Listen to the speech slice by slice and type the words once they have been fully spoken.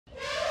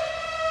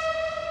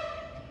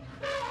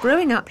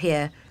Growing up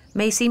here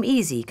may seem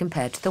easy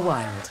compared to the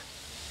wild.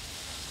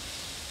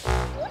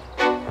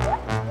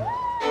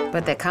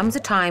 But there comes a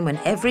time when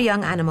every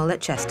young animal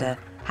at Chester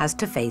has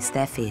to face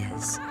their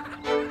fears.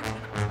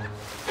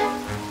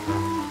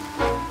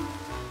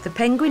 The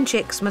penguin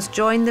chicks must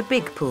join the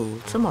big pool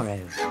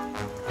tomorrow,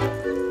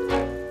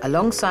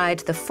 alongside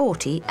the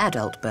 40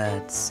 adult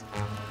birds.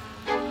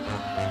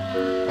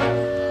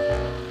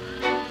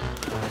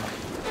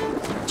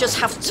 Just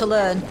have to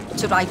learn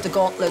to ride the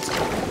gauntlet.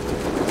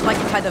 Like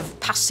a kind of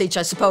passage,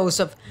 I suppose,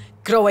 of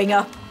growing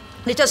up.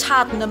 And it does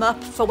harden them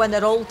up for when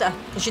they're older,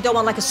 because you don't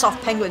want like a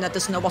soft penguin that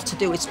doesn't know what to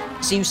do. It's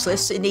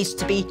useless. It needs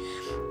to be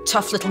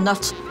tough little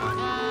nut.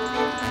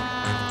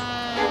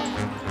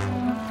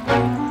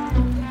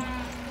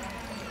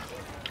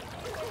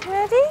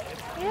 Ready?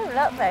 You don't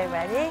look very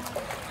ready.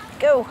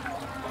 Go.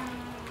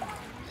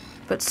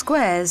 But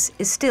Squares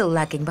is still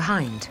lagging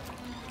behind.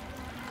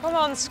 Come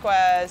on,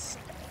 Squares.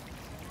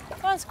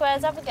 Come on,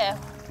 Squares, have a go.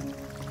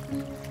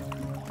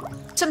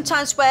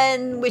 Sometimes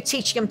when we're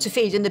teaching them to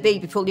feed in the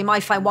baby pool, you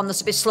might find one that's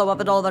a bit slower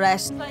than all the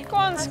rest. Go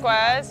on,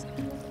 Squares.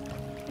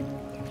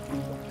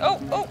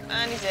 Oh,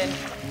 and he's in.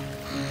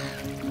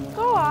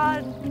 Go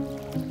on.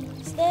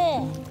 It's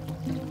there,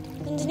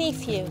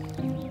 underneath you.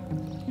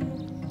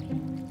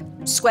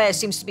 Square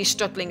seems to be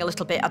struggling a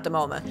little bit at the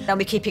moment, and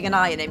we're keeping an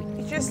eye on him.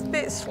 You're just a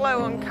bit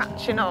slow on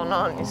catching on,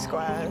 aren't you,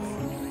 Squares?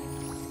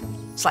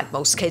 It's like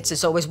most kids,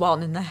 there's always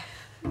one in there.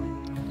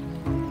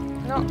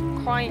 Not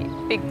quite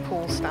big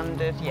pool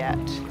standard yet.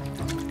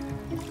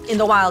 In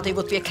the wild, it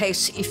would be a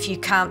case, if you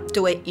can't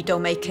do it, you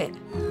don't make it.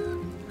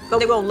 But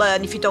they won't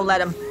learn if you don't let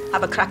them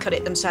have a crack at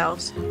it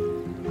themselves.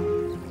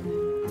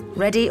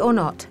 Ready or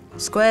not,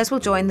 Squares will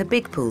join the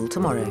big pool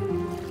tomorrow.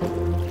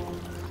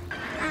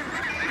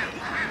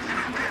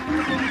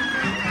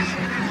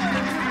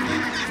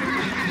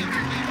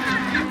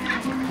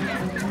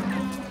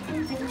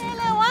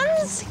 Hello,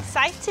 ones.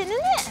 Exciting,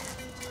 isn't it?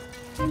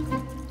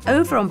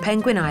 Over on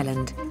Penguin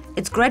Island,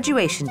 it's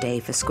graduation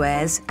day for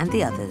Squares and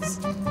the others.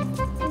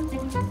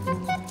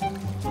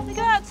 We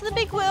go out to the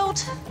big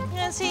world. You're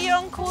going to see your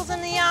uncles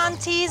and the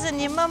aunties and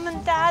your mum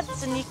and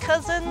dads and your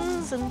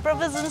cousins and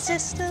brothers and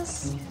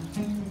sisters.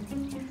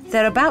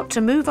 They're about to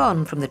move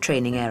on from the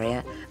training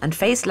area and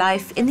face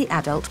life in the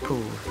adult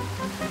pool.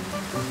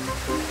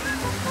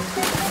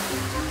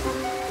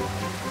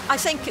 I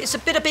think it's a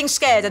bit of being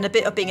scared and a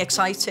bit of being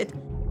excited.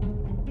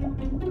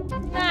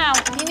 Now,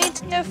 you need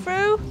to go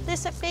through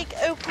this big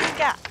open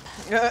gap.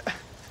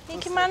 You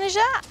can manage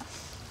that?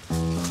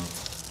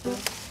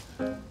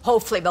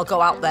 Hopefully we'll go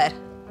out there,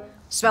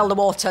 smell the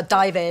water,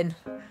 dive in.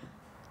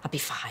 I'll be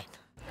fine.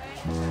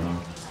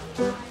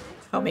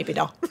 Or maybe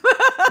not.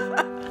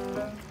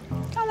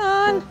 Come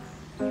on.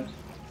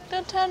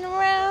 Don't turn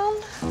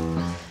around.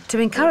 To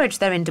encourage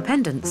their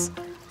independence,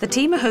 the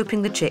team are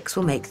hoping the chicks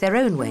will make their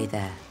own way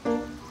there.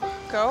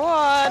 Go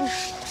on.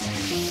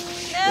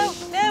 No.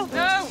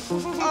 No. Go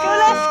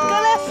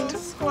left.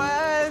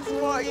 Squares,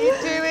 what are you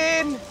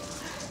doing?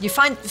 You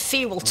find the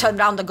few will turn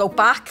around and go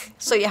back,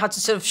 so you had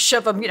to sort of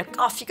shove them,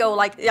 off you go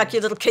like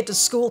your little kid at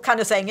school kind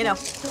of thing, Don't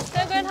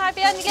go and hide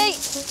behind the gate.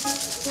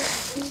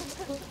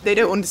 They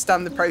don't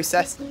understand the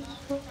process.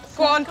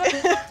 Go on.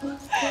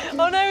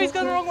 Oh no, he's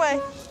gone the wrong way.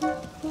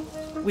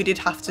 We did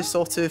have to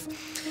sort of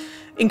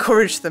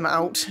encourage them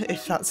out,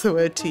 if that's the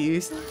word to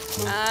use.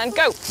 And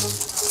go.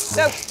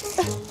 Go.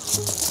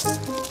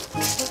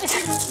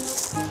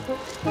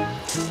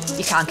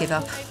 You can't give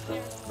up.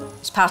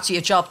 It's part of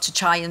your job to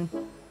try and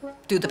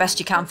do the best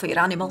you can for your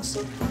animals.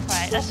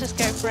 Right, let's just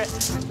go for it.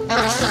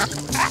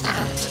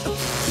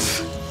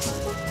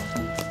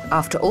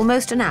 After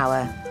almost an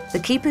hour, the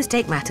keepers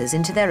take matters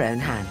into their own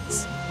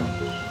hands.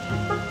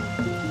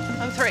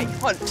 On 3.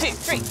 1, 2,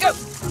 3, go.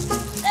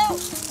 No,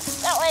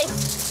 that way.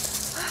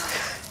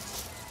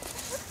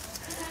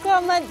 Go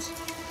on, Lunch.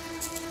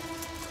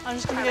 I'm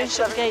just going to go and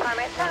shut the gate.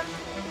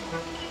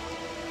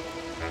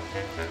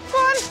 Go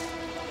on.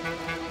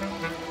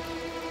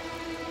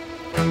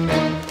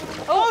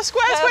 Oh,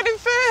 Squares went in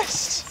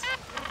first.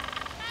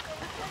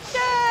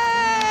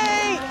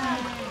 Yay!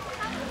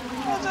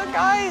 Well done,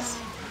 guys.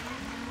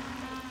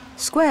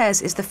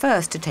 Squares is the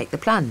first to take the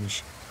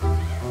plunge.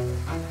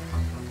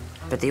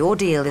 But the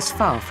ordeal is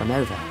far from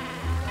over.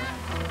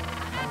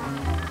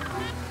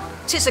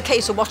 It is a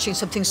case of watching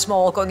something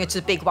small going into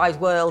the big wide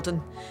world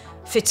and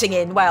fitting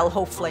in well,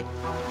 hopefully.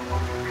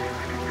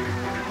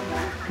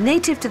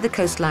 Native to the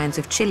coastlines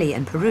of Chile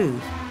and Peru,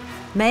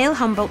 male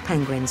Humboldt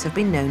penguins have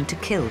been known to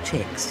kill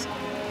chicks.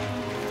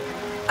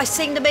 I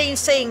think the main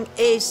thing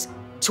is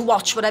to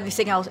watch what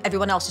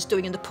everyone else is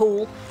doing in the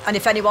pool, and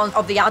if anyone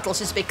of the adults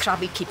is a bit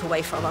crabby, keep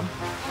away from them.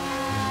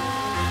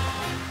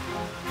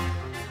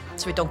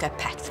 So we don't get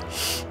pecked.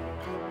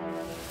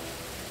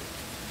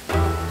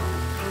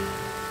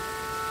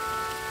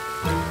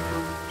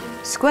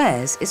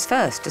 Squares is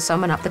first to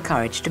summon up the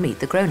courage to meet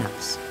the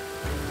grown-ups.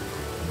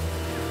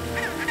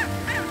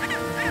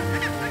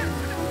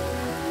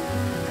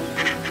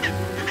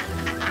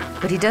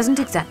 But he doesn't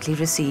exactly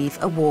receive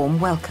a warm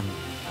welcome.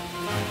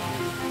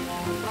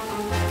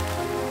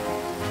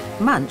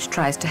 Munch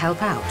tries to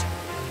help out.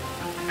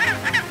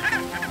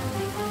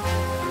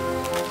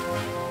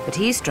 But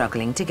he's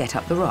struggling to get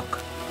up the rock.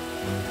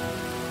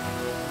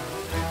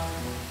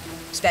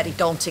 It's very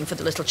daunting for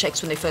the little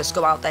chicks when they first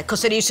go out there,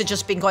 because they're used to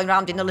just being going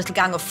around in a little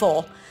gang of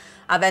 4.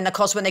 And then, of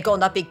course, when they go in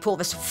that big pool,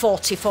 there's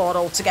 44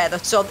 altogether.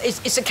 So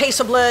it's a case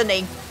of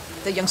learning.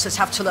 The youngsters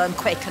have to learn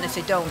quick, and if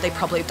they don't, they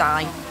probably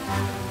die.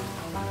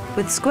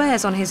 With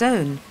Squares on his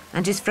own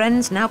and his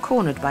friends now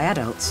cornered by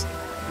adults,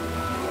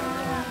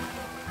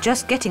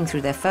 just getting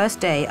through their first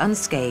day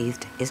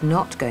unscathed is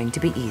not going to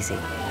be easy.